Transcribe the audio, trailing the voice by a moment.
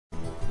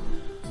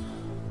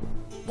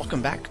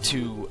Welcome back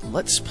to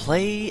Let's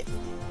Play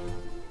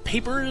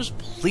Papers,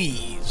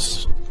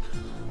 Please.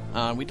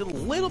 We did a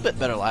little bit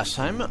better last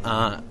time,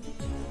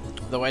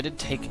 though I did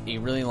take a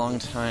really long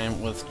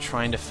time with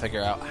trying to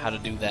figure out how to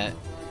do that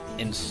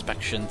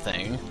inspection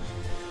thing.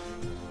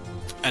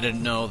 I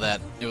didn't know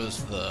that it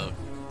was the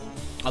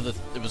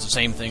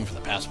same thing for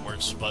the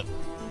passports, but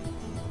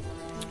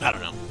I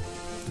don't know.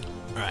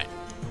 Alright.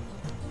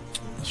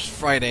 It's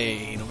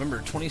Friday,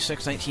 November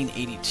 26,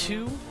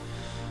 1982.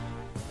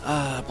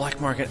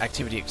 Black market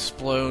activity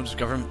explodes.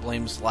 Government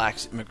blames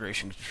lax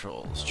immigration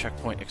controls.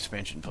 Checkpoint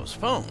expansion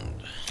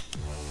postponed.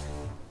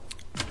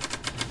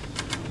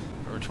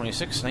 November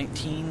 26,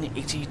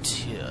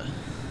 1982.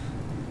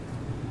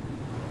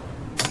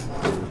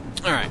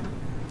 Alright.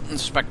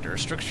 Inspector.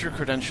 Stricter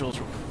credentials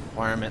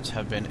requirements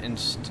have been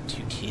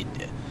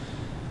instituted.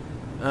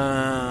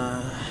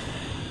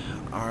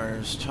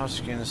 Ours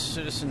Toscan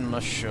citizen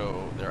must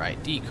show their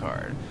ID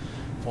card.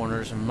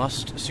 Foreigners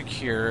must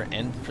secure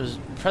and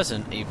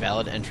present a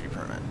valid entry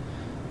permit.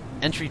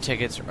 Entry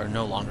tickets are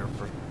no longer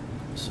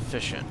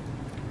sufficient.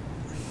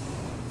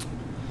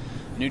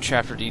 New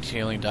chapter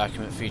detailing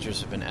document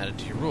features have been added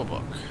to your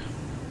rulebook.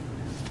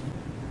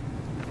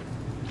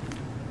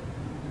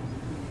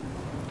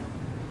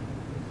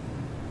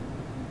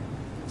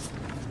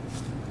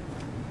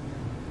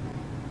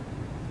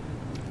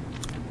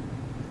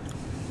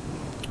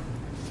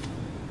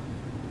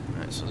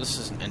 Alright, so this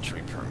is an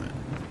entry permit.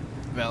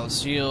 Valid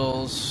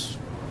seals.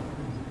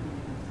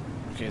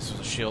 Okay, so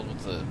there's a shield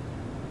with the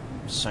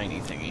signy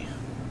thingy.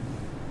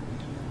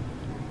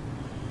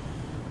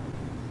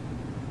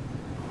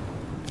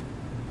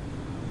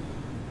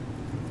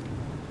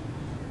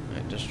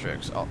 Alright,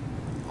 districts.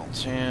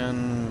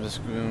 Altan,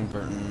 Viscoon,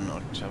 Burton,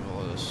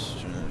 Octavius,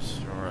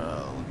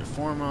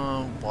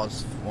 Reforma,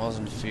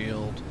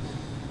 Wazenfield,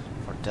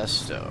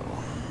 Fordesto.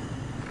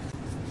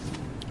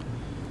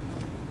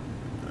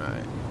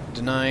 Alright.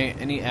 Deny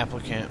any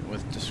applicant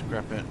with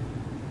discrepant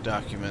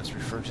documents.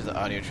 Refer to the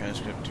audio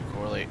transcript to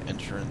correlate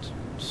entrance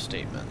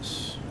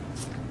statements.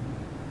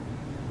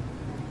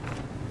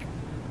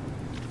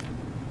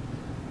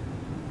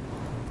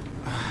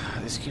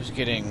 This keeps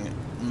getting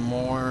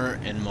more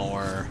and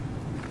more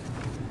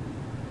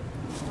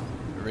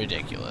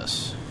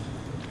ridiculous.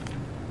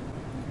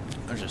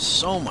 There's just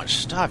so much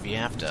stuff you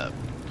have to...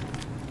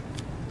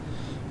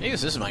 Maybe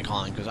this is my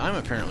calling, because I'm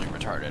apparently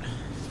retarded.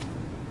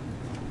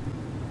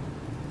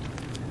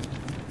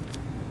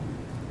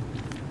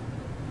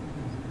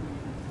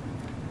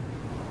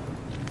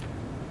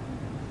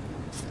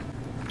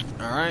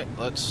 Alright,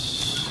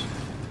 let's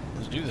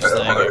do this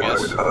thing, I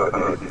guess.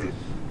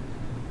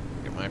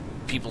 Give my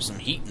people some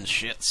heat and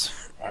shits.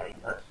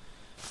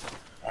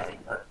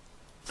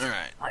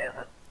 Alright.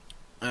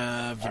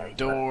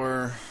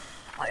 Vidor.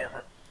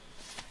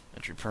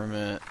 Entry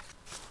permit.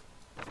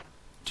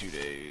 2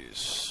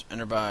 days.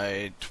 Enter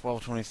by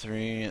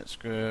 12:23. That's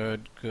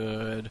good.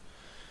 Good.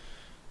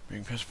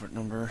 Bring passport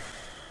number.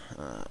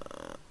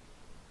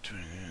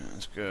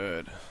 That's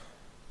good.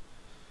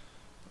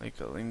 Like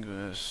a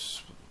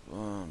linguist.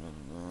 Blah,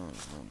 blah,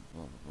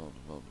 blah, blah,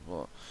 blah,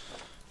 blah.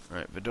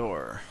 Alright,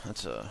 Vidor.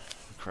 That's a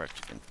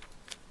correct.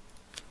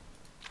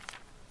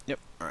 Yep,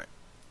 alright.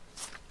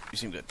 You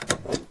seem good.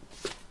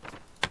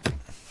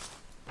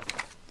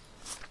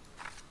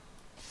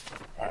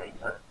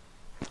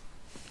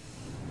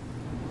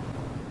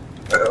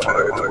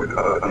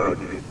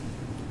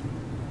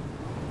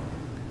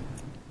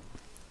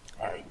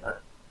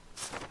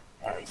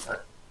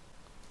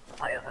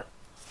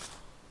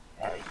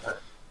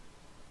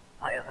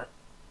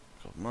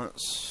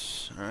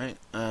 Months. Alright.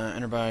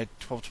 Enter by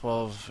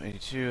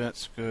 12/12/82.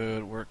 That's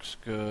good. Works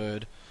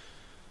good.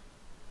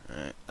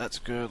 Alright. That's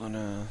good.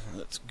 Luna.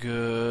 That's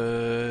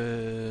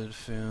good.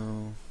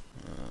 Phil.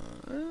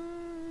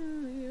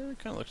 Yeah, it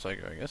kind of looks like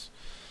it, I guess.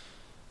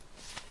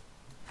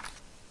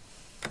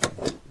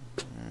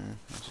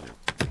 Let's see.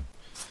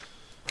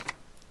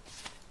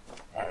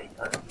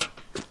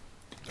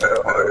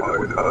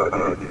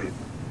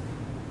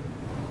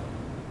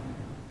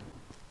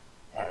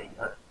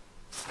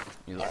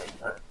 You look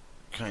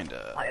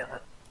kinda...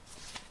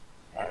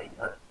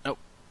 Nope.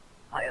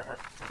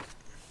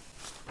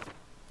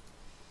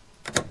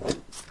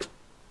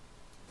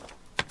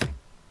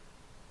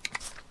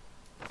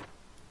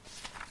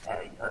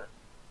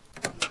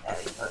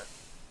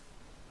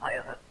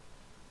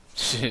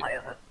 Shit.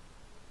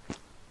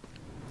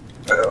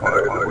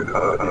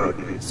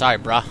 Sorry,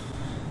 brah.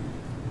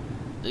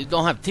 You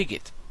don't have a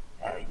ticket.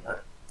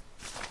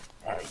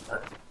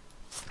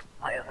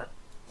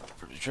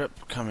 For the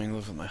trip, coming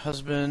live with my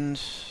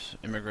husband.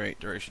 Immigrate,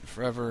 duration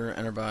forever.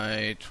 Enter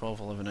by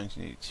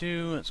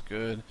 12/11/1982. That's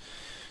good.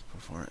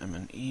 24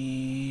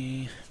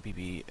 M&E.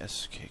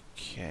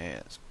 BBSKK.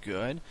 That's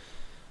good.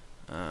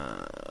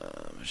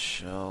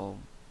 Michelle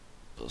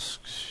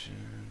Busk.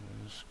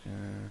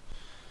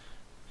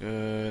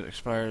 Good.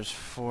 Expires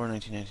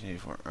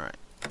 4/19/1984. Alright.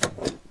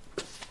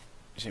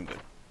 You seem good.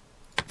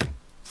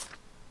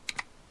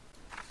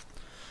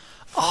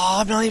 Oh,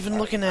 I'm not even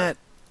looking at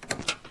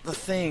the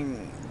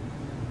thing.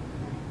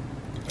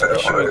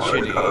 Issuing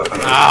shitty.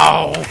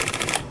 Ow!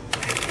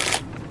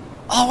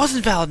 Oh, it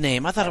wasn't a valid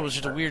name. I thought it was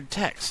just a weird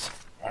text.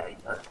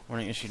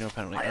 Warning issue, no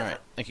penalty. Alright,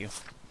 thank you.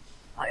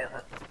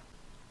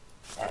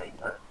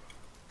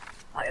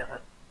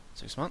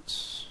 6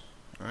 months.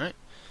 Alright.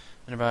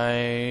 And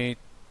by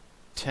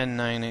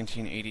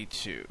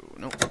 10/9/1982.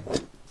 Nope.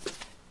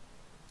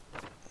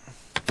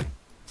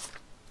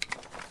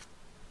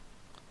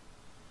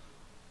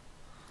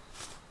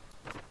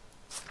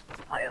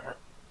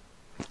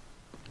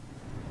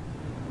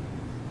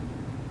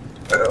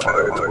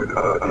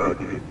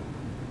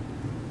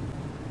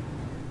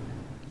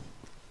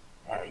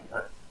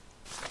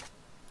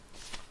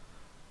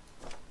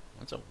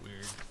 That's a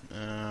weird.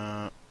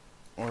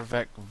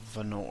 Orvek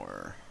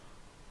Vanor.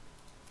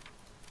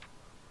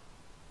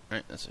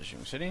 Alright, that's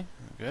Issuing City.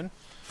 Good.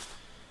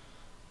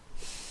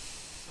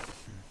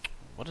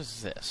 What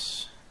is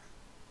this?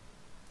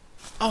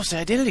 Oh, it's the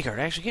identity card.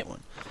 I actually get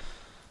one.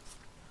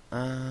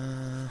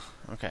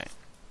 Okay.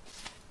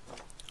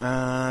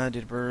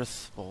 Date of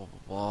birth, blah,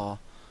 blah, blah.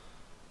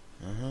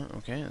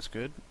 Okay, that's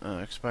good.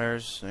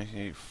 Expires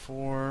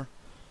 1984.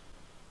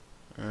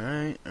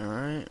 Alright.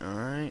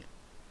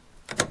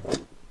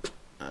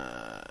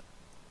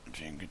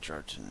 Jane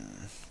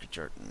Goodjarton,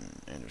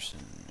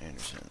 Anderson.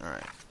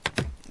 Alright.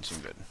 It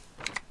seemed good.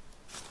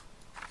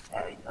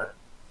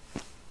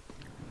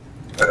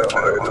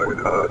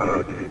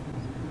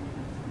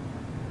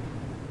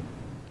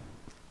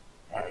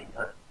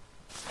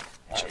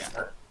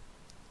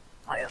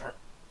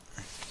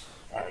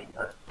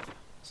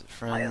 Is it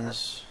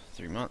friends?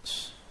 3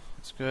 months.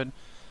 That's good.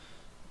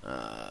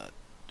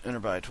 Enter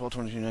by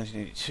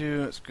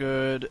 12/22/1982. That's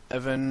good.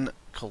 Evan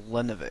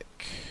Kolenovic.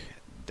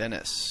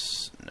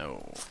 Dennis.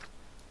 No.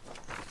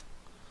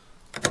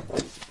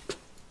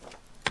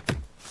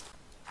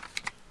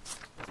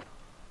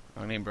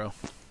 Wrong name, bro.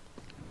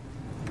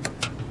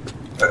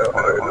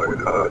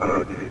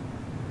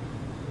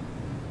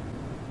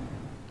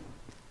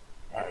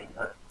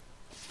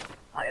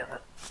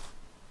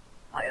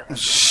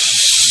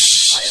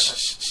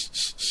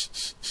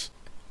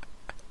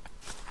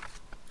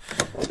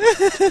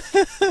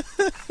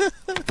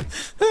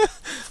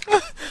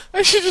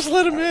 I should just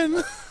let him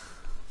in.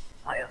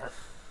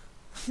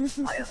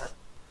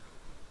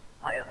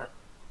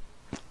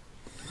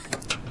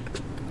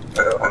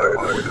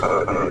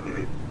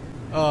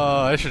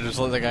 Oh, I should just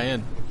let that guy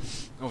in.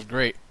 That was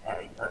great.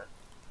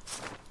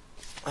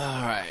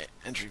 Alright,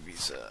 entry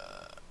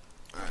visa.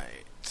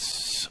 Alright.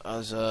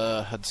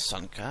 Azza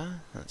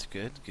Hudsunka. That's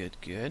good.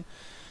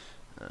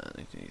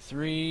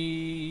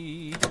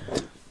 1983.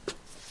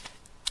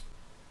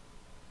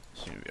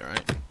 Seems to be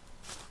alright.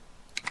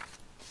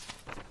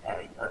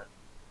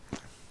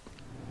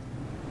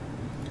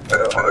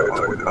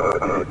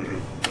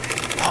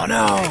 Oh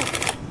no!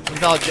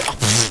 Invalid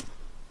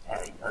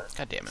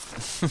God damn it.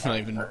 Not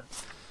even.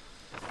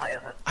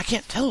 I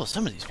can't tell with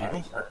some of these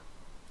people.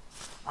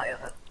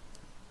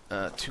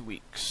 2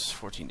 weeks,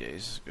 14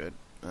 days, good.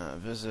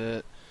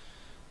 Visit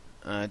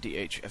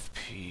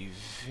DHFPV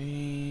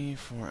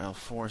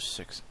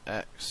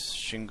 4L46X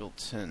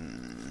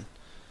Shingleton.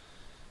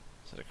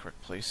 Is that a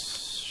correct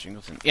place?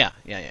 Shingleton? Yeah,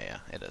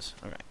 it is.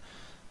 Okay.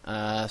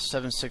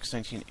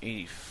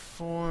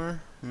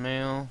 7/6/1984.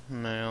 Male.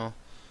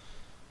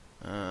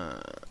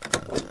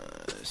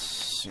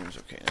 Seems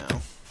okay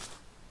now.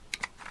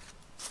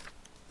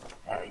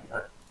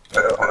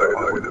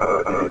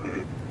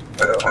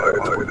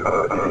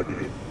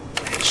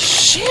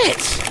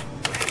 Shit!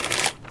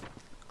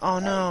 Oh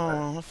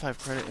no, 5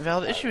 credit.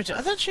 Invalid issue.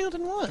 I thought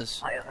Shingleton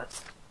was.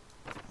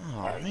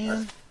 Oh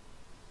man.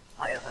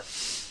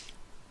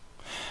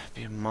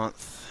 Be a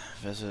month.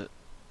 Visit.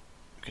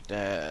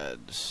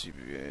 Cadad.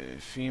 CBA.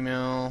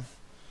 Female.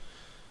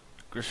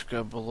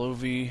 Grishka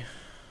Bolovi.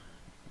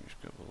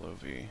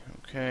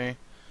 Okay.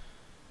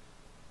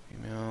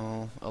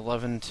 Female.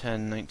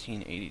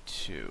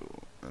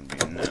 11/10/1982. That'd be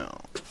no.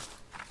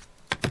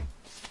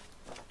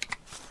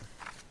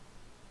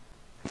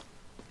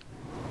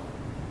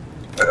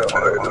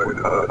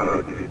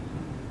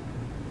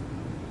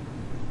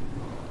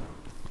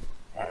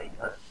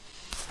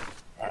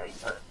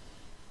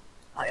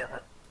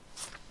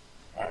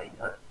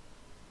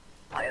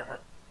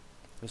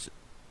 Was it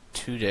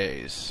 2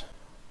 days?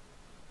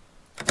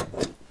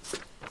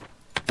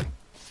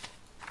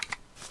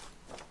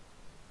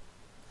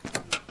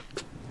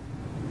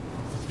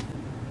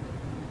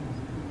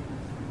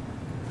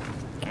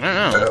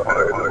 I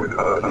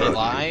don't know. They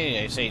lie?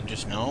 They say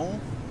just no?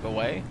 Go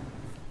away?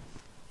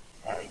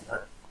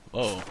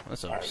 Whoa,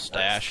 that's a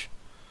stash.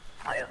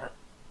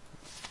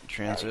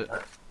 Transit.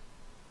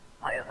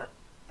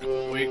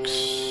 Weeks.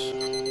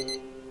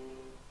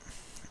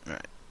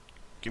 Alright.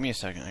 Give me a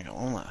second, I got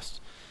one last.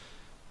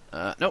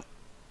 Nope.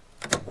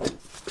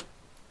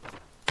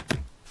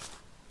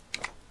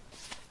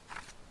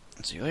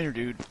 See you later,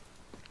 dude.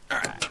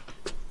 Alright.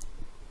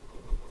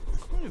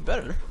 I'll do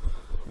better.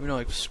 Even though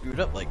I've screwed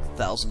up like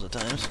thousands of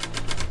times.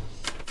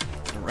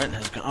 The rent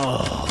has gone.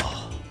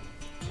 Oh.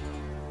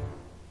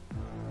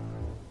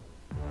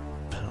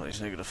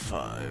 Penalty's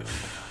 -5.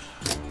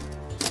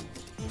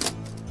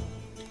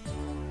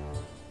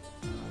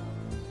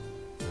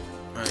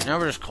 Alright, now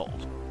we're just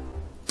cold.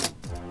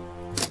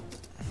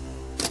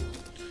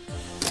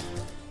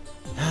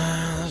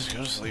 Let's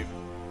go to sleep.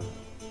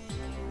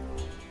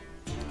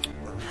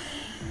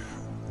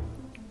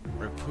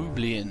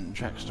 Republian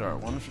Trackstar,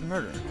 wanted for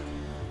murder.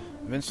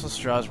 Vince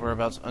Lestrade's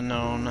whereabouts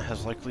unknown,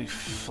 has likely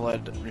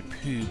fled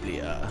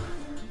Republia.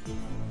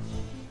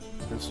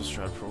 Vince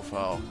Lestrade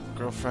profile.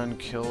 Girlfriend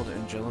killed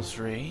in jealous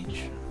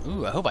rage.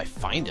 Ooh, I hope I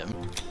find him.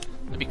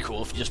 That'd be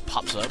cool if he just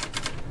pops up.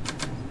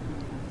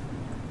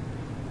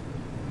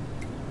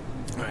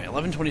 Alright,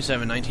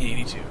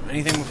 11/27/1982.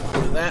 Anything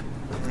before that?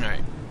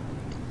 Alright.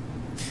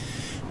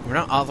 We're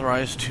not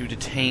authorized to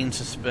detain,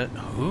 suspect.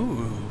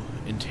 Ooh.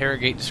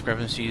 Interrogate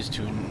discrepancies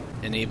to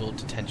enable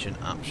detention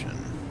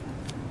option.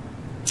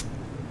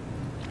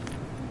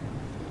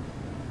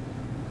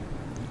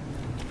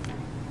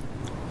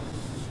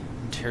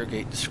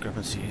 Interrogate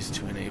discrepancies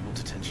to enable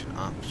detention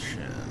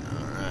option.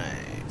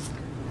 Alright.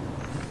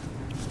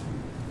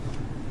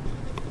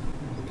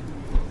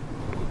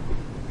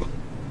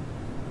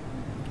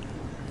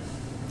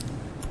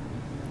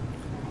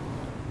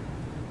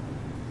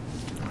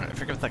 Alright, I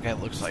forget what that guy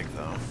looks like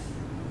though.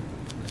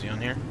 Is he on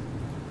here?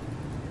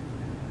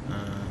 No.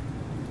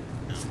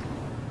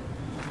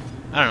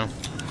 I don't know.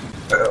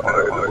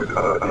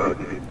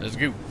 Let's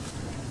go.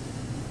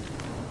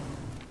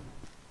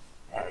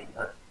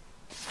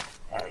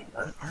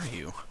 What are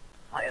you?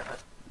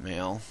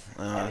 Male.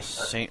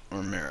 Saint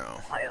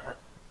Romero.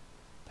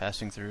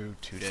 Passing through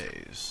 2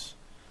 days.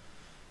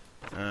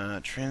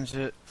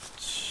 Transit.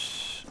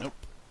 Nope.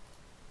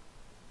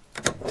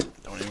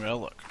 Don't even gotta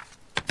look.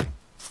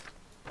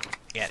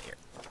 Get out of here.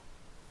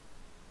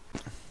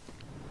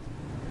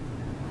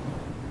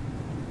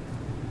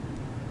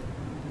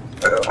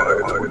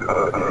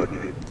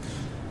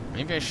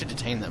 Maybe I should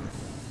detain them.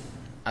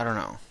 I don't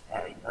know.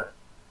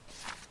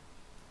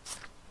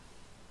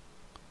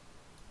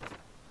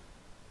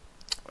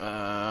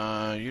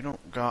 You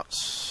don't got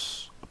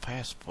a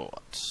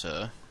passport,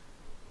 sir.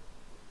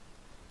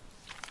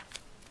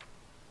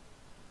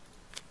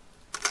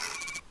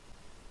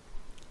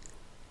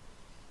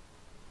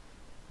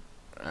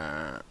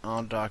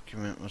 All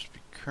document must be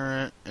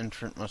current.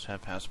 Entrant must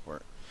have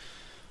passport.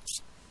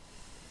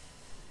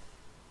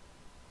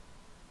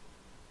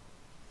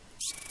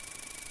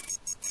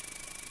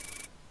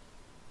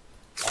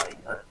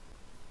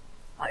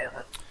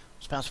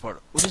 What's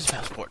passport? What is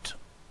passport?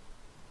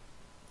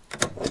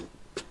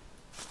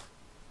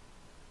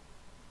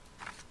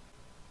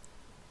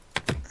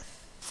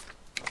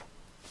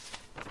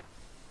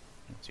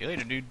 See you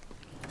later, dude.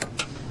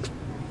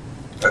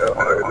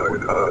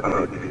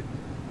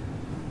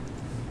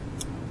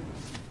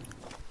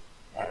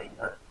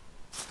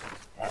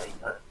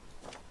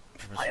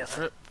 Purpose of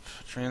trip,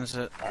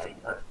 transit,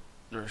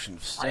 duration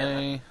of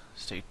stay,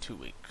 stay 2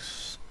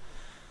 weeks.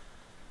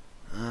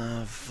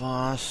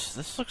 Voss,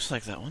 this looks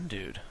like that one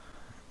dude.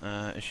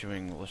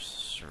 Issuing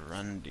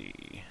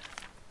Lisrandi.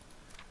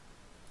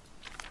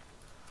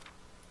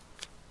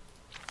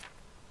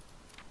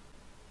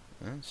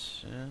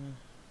 That's,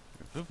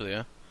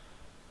 Republia.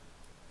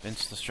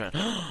 Vince Lestrade.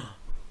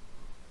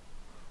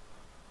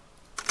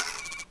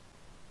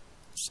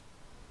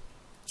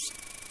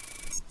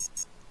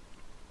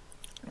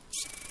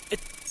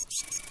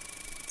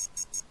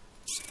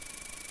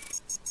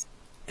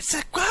 It's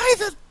that guy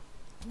that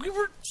we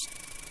were...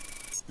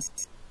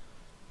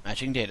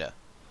 Matching data.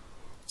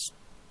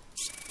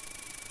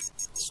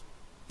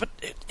 But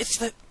it's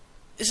that...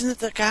 Isn't it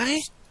that guy?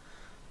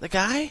 The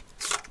guy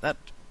that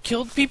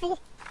killed people?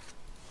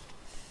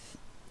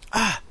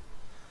 Ah!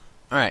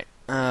 Alright,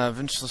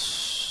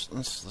 Vince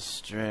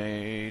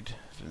Lestrade,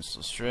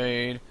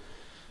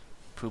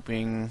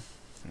 pooping,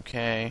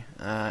 okay,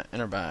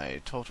 enter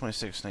by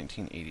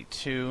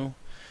 12/26/1982,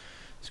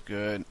 that's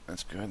good,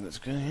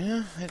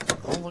 yeah,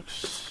 it all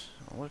looks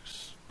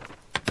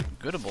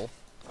goodable.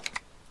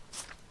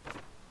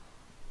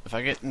 If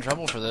I get in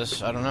trouble for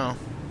this, I don't know.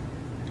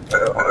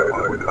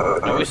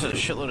 I wasted a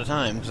shitload of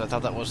time, because I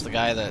thought that was the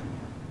guy that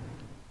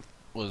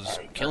was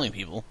killing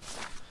people.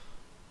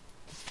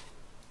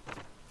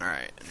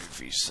 Alright, new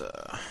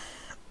visa.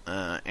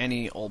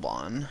 Annie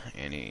Olbon.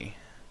 Annie.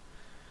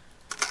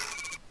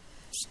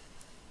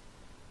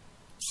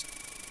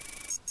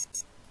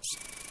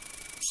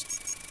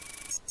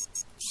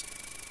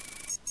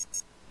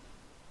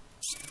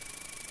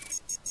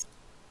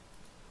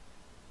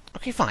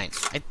 Okay, fine.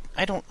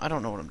 I don't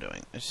know what I'm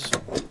doing. It's just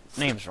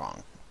name's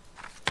wrong.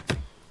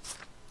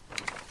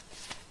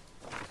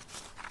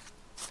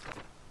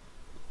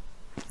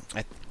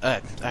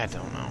 I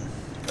don't know.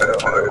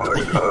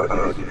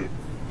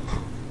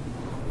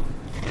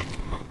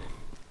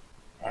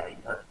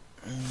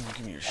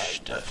 Give me your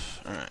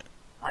stuff. Alright.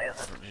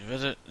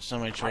 Visit. It's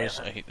not my choice.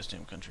 I hate this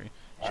damn country.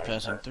 Just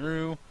passing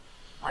through.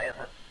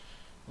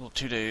 Well,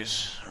 2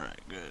 days. Alright,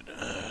 good.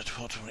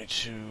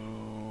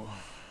 12/22.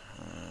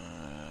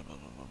 Blah blah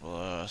blah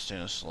blah.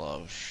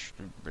 Stanislav.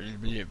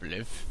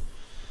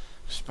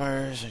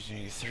 Expires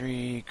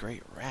 1983.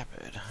 Great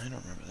Rapid. I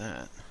don't remember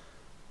that.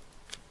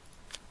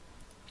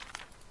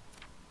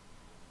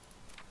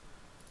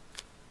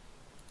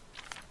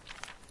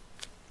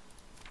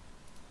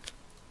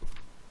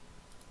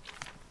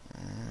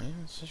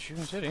 It's a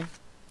shooting city.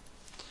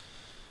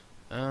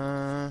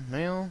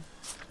 Mail.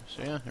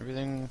 So yeah,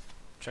 everything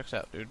checks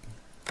out, dude.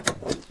 I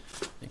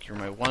think you're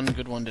my one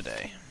good one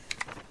today.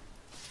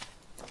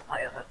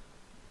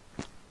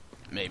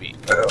 Maybe.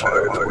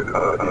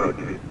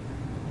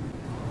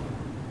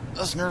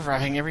 That's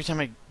nerve-wracking every time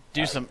I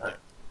do something.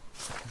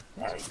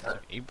 It's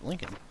like Abe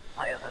Lincoln.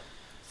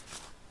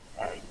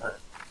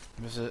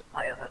 Visit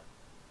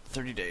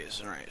 30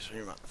 days. Alright, so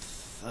your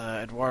month.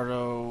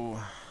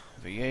 Eduardo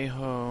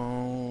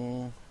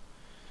Vallejo.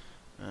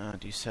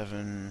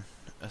 D7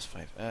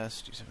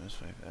 S5S. D7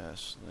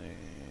 S5S.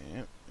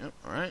 Yep,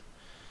 alright.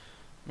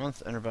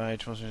 Month, enter by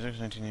 12/26,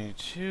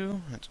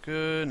 1982. That's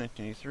good.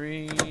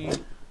 1983.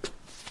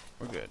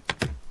 We're good.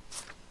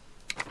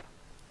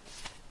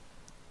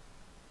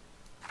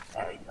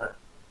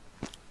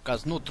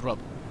 Cause no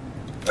trouble.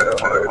 Well,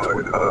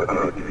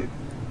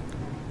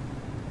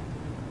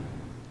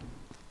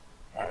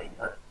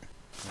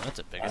 that's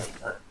a big one.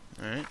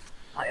 Alright.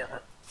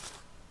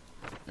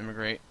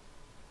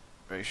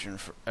 Immigration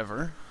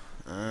forever.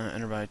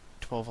 Enter by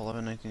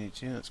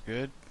 12/11/1982. That's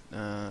good.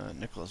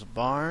 Nicholas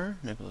Barr.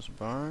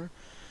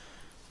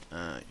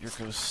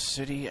 Yurko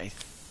City. I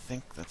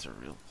think that's a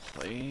real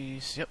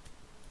place. Yep.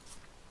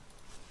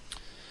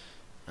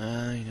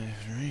 United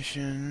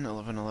Federation.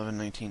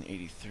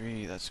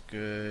 11/11/1983. That's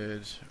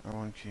good.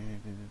 R1Q.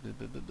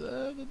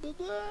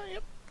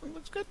 Yep. That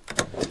looks good.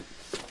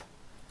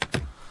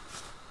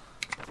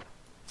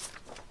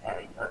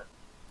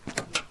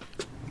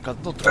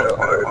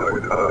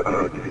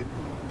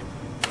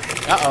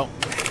 Uh-oh.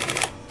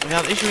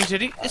 Now the issuing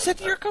city? It's at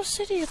Yurko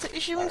City. It's the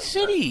issuing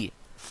city.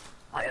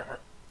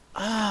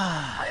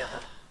 Ah.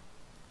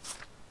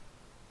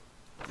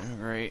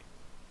 Great.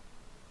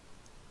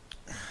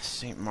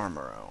 St.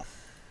 Marmoro.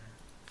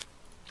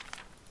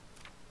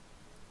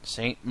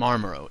 St.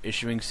 Marmoro,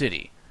 issuing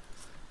city.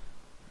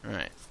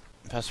 Alright.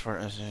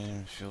 Passport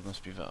field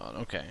must be valid.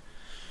 Okay.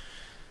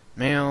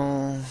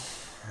 Mail.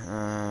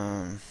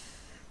 Why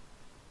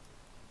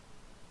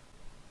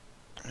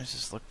does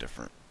this look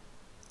different?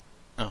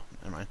 Oh,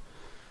 never mind.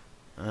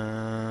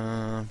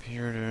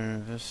 Period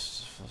of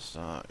this full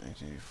stock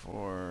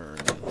 1984.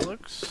 It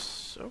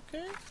looks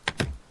okay.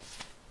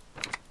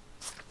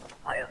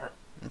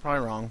 I'm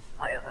probably wrong.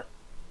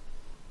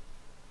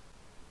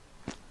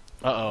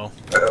 Uh-oh.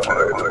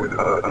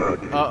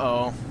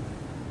 Uh-oh.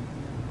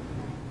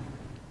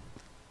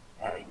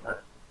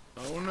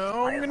 Oh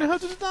no, I'm gonna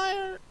have to deny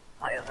her.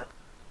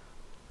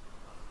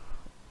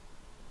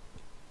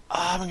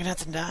 Ah, I'm gonna have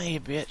to deny you,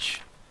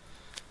 bitch.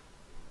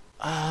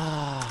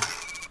 Ah.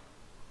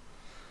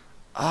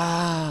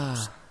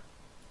 Ah.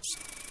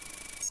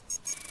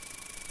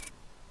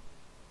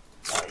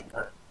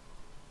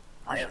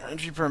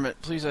 Entry permit,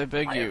 please, I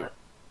beg you.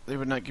 They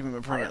would not give me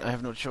a permit. I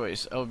have no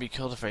choice. I would be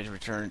killed if I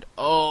returned.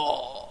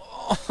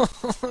 Oh,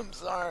 I'm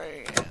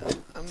sorry.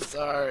 I'm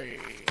sorry.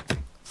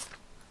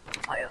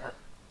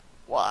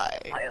 Why?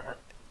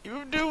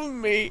 You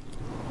doomed me.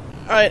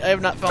 Alright, I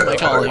have not found my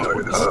calling.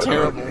 This is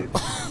terrible.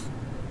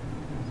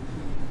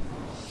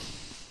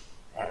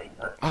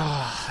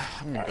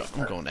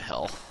 I'm going to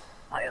hell.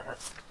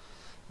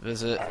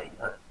 Visit.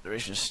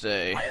 Duration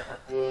stay.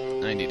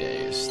 90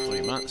 days.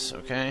 3 months,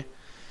 okay.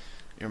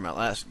 You're my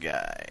last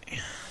guy.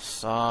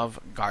 Sov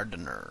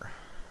Gardner.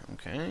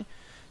 Okay.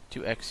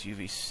 2X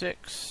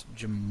UV6.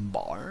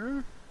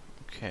 Jambar.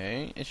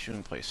 Okay.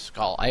 Issuing place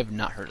Skull. I have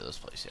not heard of this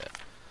place yet.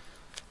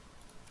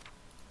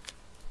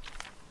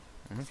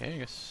 Okay, I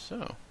guess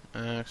so.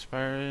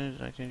 Expired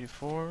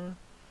 1984.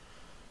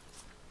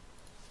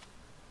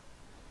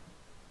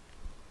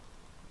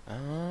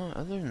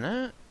 Other than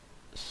that,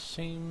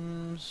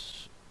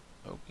 seems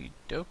okie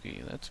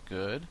dokie. That's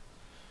good.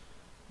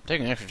 I'm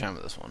taking extra time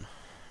with this one.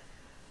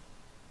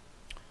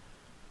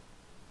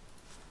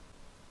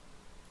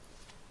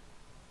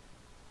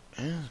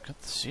 Yeah, it's got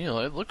the seal.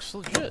 It looks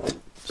legit.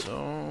 So,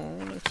 I'm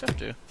gonna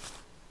accept you.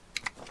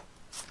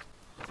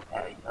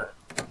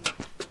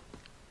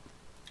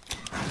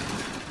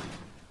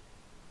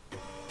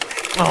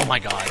 Oh my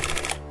god.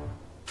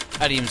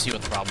 I didn't even see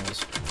what the problem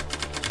was.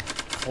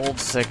 Cold,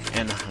 sick,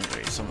 and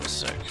hungry. Someone's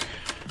sick.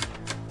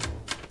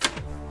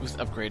 Booth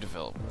upgrade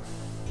available.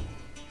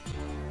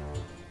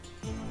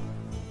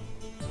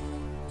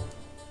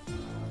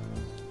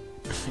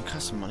 It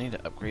costs some money to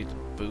upgrade the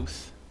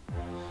booth.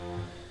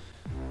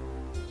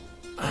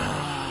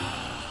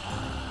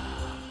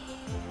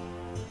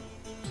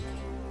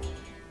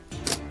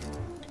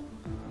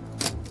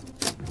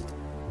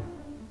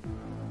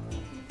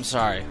 I'm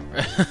sorry.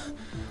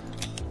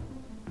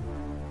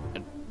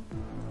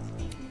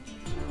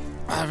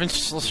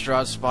 Vince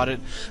Lestrade spotted.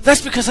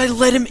 That's because I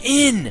let him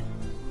in!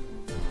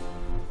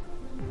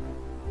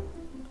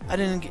 I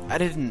don't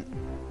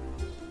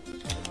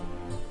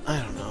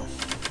know.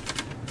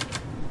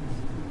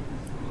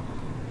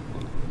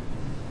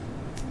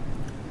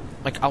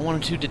 Like, I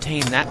wanted to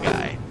detain that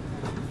guy.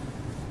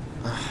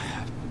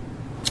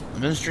 The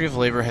Ministry of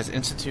Labor has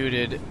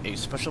instituted a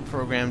special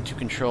program to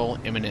control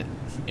immigrant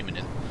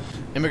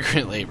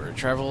labor.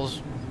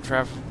 Travelers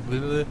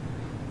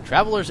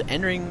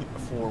entering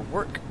for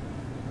work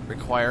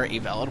require a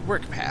valid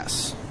work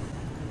pass.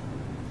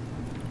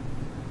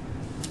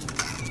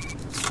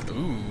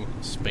 Ooh,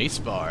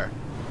 spacebar.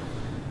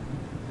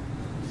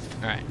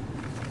 Alright.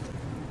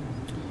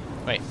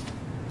 Wait.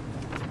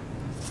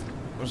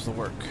 Where's the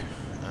work?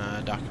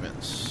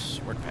 Documents.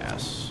 Work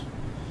pass.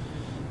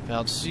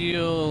 Valid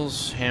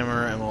seals.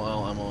 Hammer.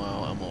 MOL.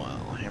 MOL.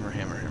 MOL. Hammer.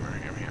 Hammer. Hammer.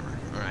 Hammer. Hammer.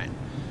 Alright.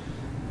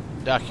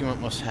 Document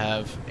must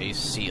have a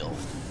seal.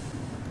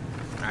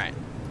 Alright.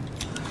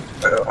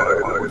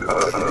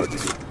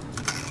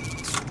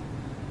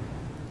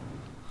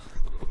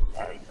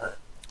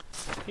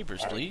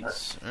 Papers,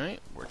 please. Alright.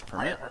 Work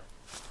permit.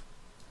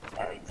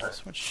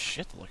 So much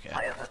shit to look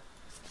at.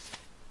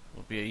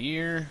 Will be a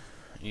year.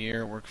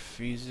 Work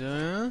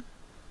visa.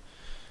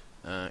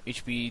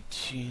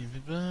 HBT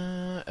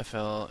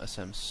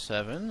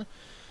FLSM7.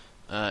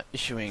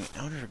 Issuing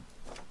outer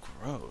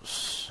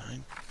gross. I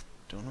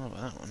don't know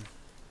about that one.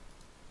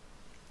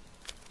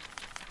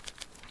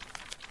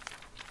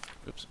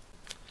 Oops.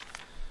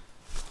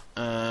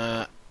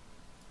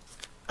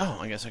 Oh,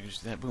 I guess I could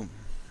just do that. Boom.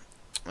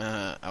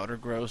 Outer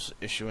gross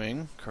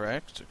issuing,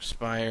 correct.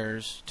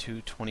 Expires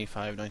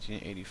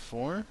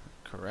 2/25/1984,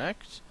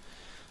 correct.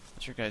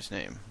 What's your guy's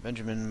name?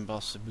 Benjamin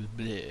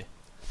Bossaboublé.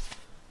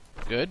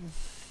 Good.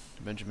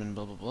 Benjamin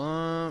blah blah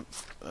blah.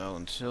 Well,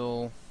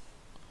 until...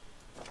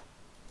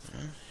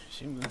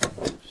 seem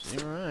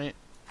alright.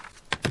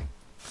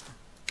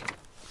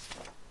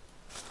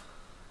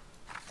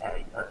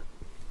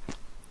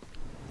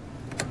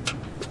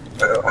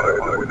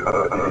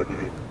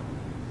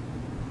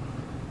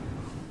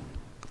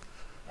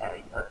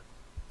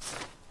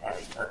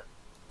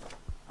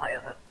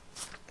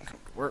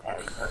 Work.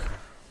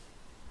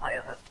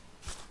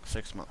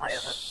 6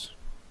 months.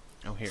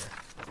 Oh, here.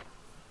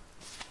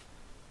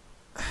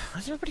 Why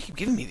does everybody keep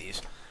giving me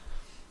these?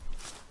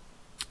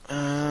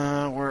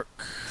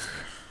 Work.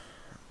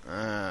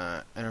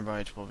 Enter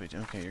by 12 8.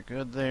 Okay, you're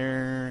good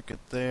there. Good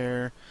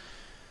there.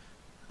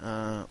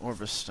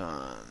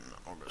 Orbistan.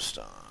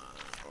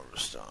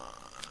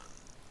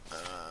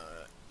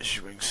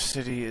 Issuing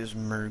city is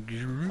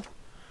Mergur.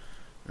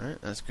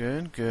 Alright, that's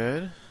good.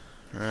 Good.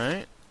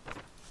 Alright.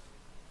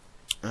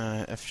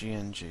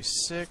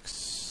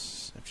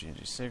 FGNJ6,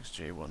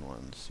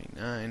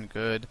 J11C9,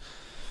 good.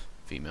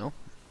 Female.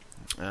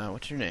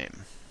 What's your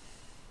name?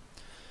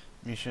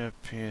 Misha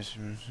PS.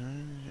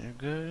 You're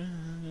good.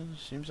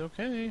 Seems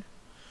okay.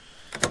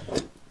 I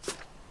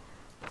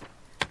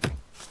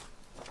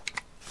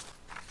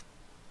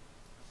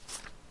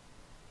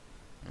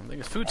don't think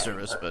it's food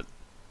service, but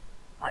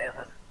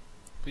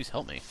please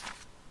help me.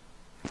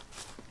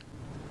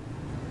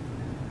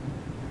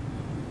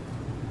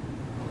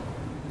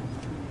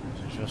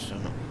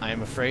 I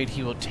am afraid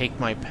he will take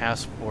my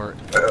passport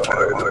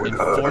and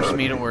force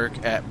me to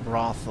work at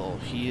brothel.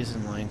 He is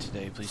in line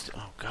today. Please do.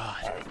 Oh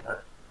God.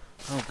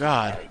 Oh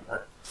God.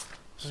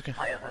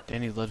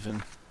 Danny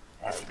Ludvin.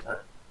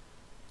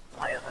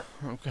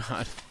 Oh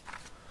God.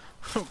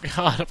 Oh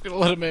God. I'm gonna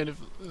let him in if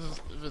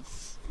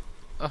it's.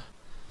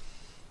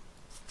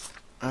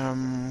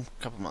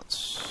 Couple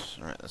months.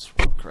 All right, that's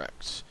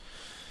correct.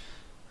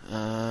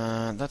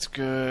 That's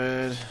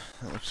good.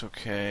 That looks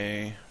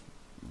okay.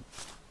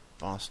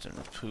 Boston,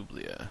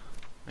 Republia.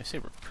 I say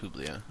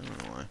Republia. I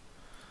don't know why.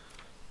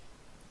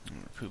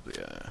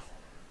 Republia.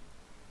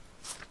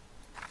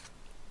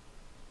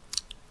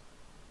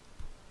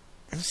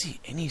 I don't see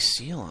any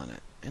seal on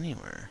it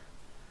anywhere.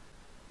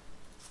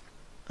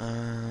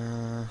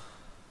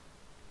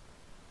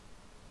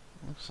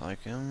 Looks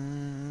like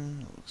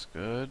him. Looks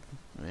good.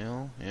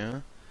 Male,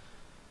 yeah.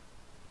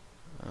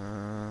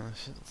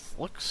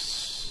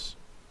 Looks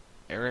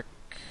Eric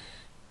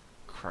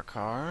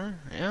Krakar,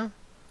 yeah.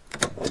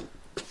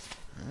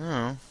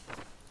 I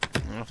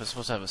don't know if it's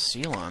supposed to have a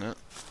seal on it.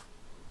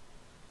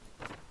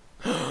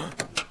 Oh,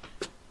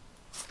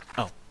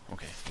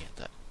 okay, yeah,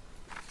 that.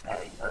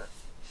 I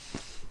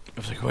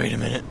was like, wait a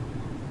minute.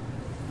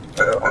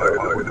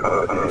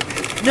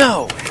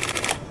 No!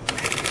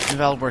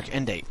 Invalid work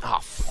end date.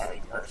 Oh, God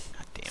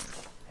damn.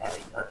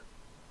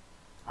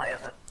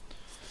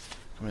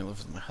 Come and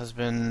live with my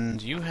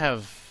husband. You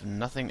have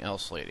nothing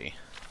else, lady.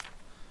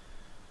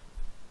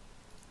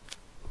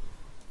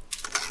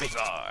 Big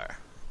bar.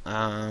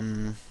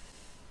 Alright.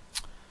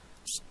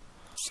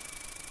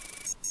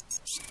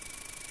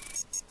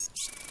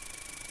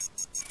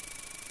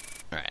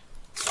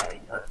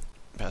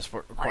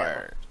 Passport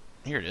required.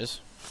 Here it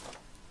is.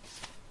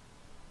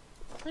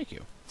 Thank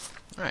you.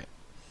 Alright.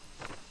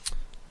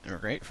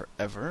 Immigrate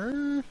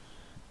forever.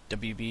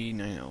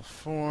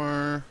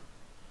 WB9L4.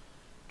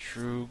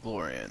 True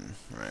Glorian.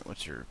 Alright,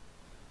 what's your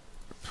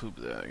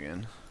Republia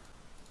again?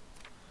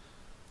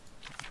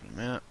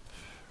 Map.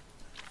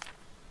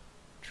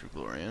 True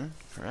Glorian,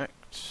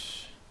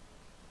 correct.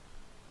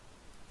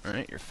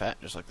 Alright, you're fat,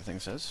 just like the thing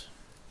says.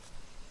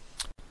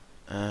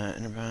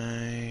 Entered by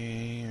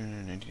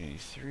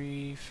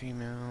 1983,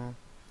 female.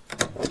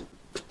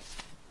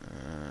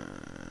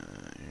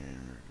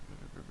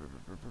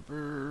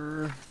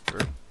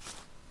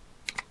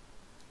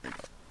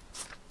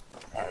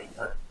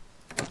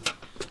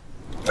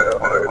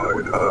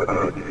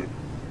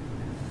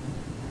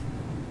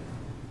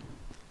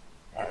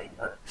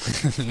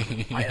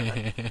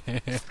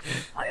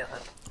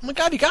 Oh my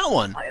god, he got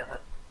one!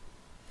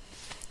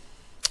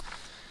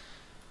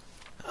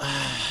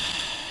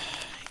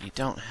 You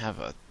don't have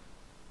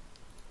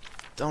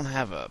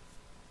a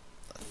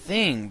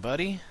thing,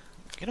 buddy.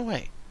 Get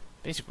away.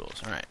 Basic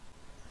rules, alright.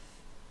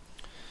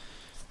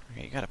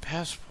 Okay, you got a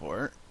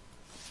passport.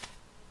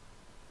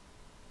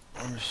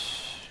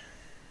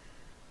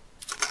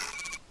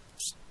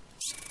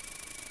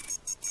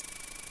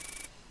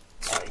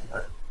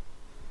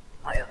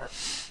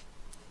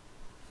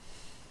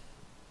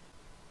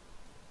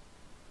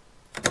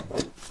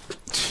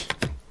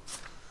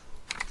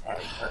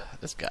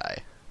 This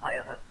guy.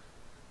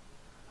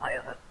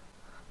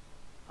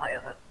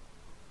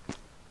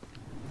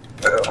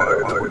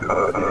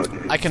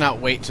 I cannot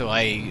wait till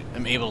I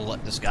am able to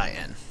let this guy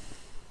in.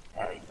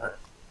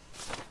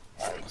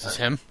 Is this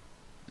him?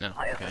 No,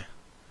 okay.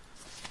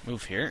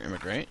 Move here,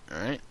 immigrate,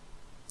 alright.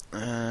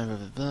 Blah, blah,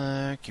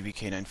 blah.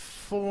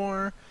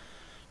 QBK94.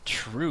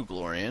 True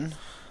Glorian.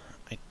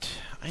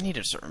 I need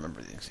to start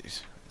remembering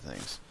these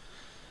things.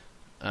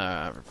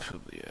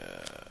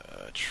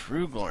 Republia.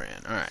 True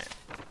Glorian, alright.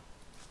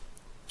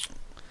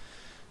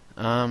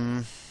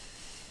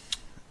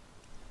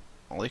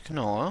 Oli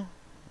Canola.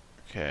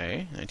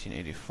 Okay,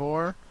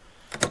 1984.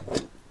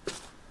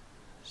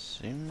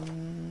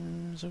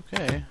 Seems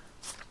okay.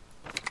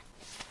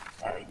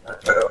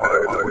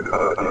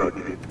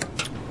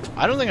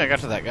 I don't think I got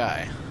to that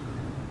guy.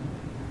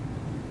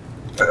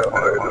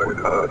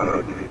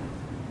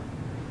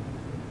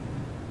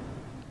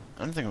 I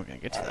don't think we're gonna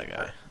get to that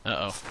guy.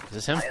 Uh-oh. Is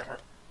this him?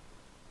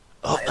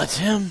 Oh, that's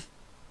him!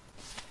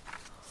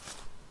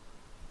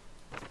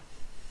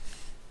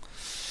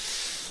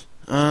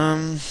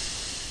 Um...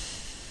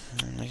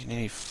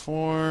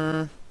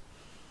 1984.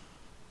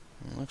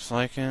 Looks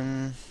like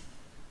him.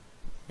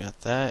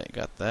 Got that,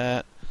 got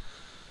that.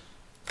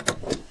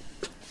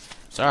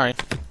 Sorry.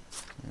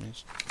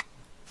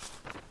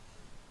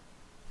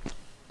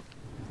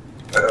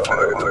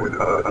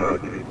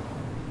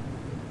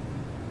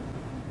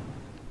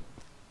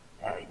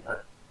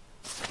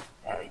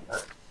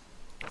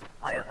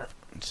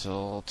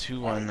 Until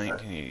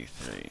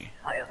 2/1/1983.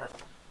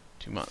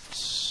 2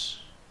 months.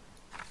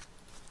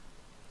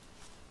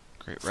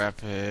 Great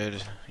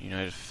Rapid,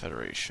 United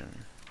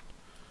Federation.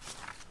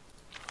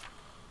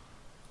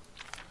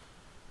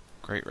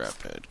 Great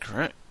Rapid,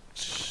 correct.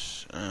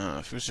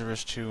 Food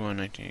Service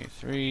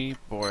 2/1/1983.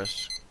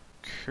 Boris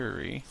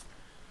Curie.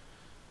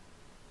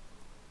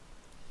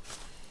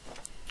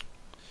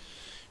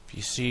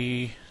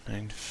 PC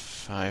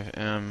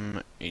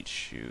 95M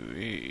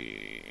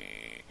HUE.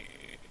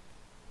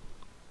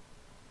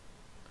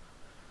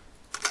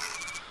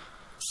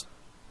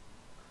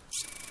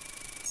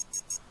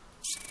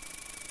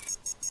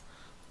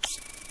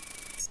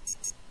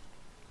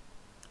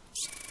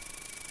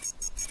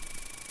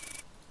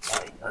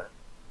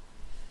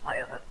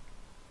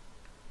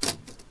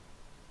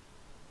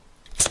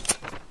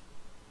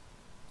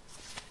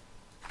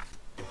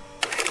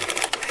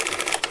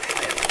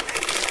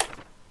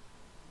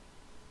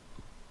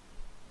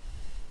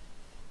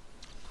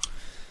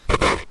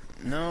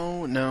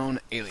 No known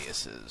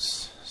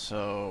aliases.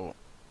 So,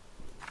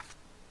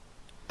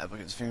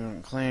 applicant's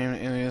fingerprint claim,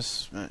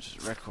 alias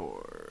matches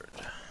record.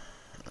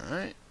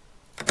 Alright.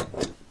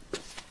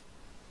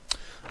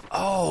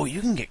 Oh,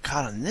 you can get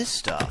caught on this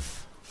stuff.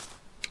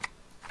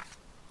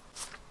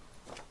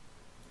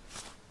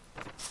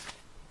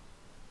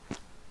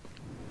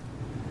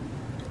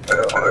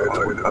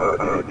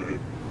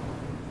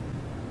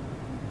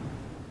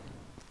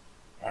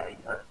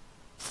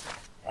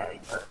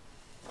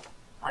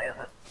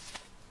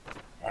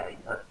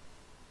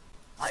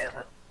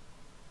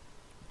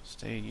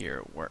 Stay a year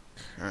at work.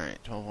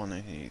 Alright,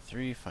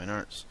 12/1/1983, Fine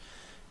Arts.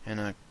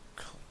 Anna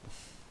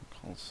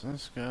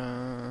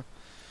Kolsinska.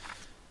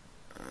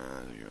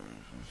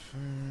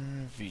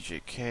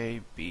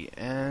 VJK,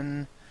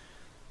 BN.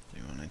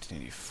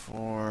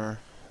 3/1/1984.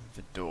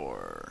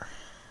 Vidor.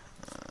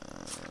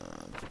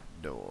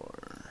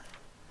 Vidor.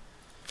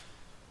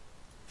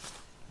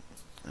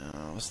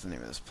 What's the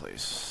name of this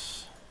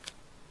place?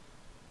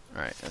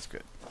 Alright, that's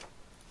good.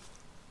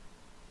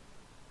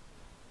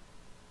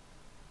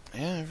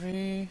 Yeah,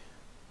 it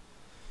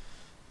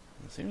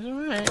seems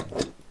alright.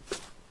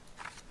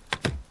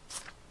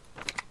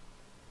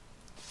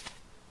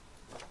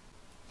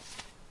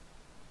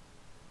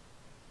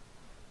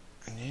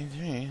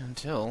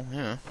 Until,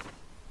 yeah.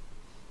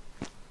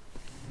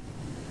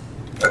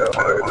 Am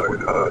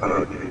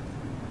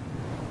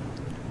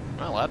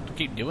I allowed to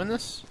keep doing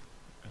this?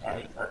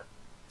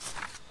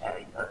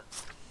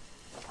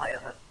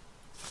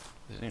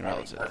 Visiting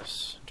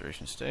relatives.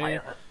 Duration stay.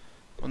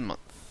 1 month.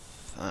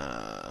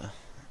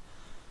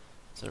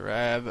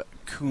 Sarab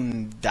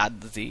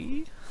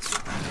Kundadzi.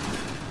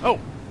 Oh!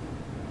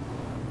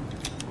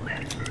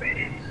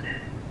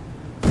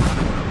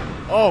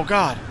 Oh,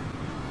 God!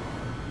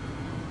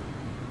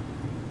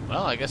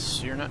 Well, I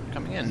guess you're not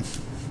coming in.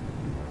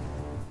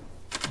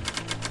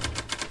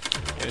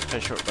 It was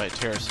cut short by a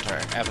terrorist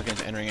attack.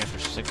 Applicants entering after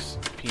 6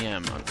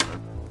 p.m. on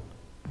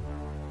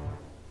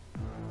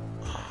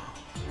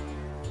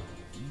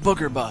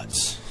Booger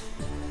butts.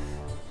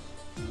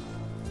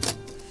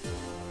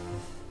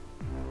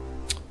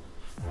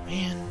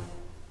 Man.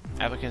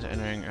 Applicants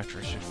entering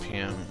after 6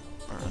 p.m.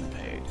 are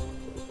unpaid.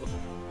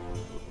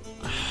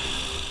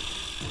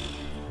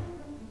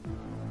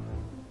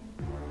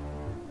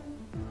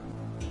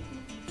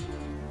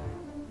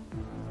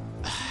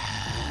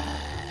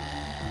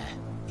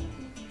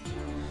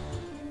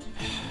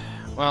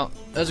 Well,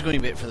 that's going to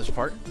be it for this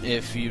part.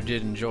 If you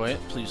did enjoy it,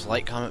 please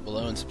like, comment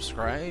below, and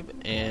subscribe,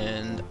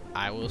 and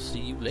I will see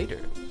you later.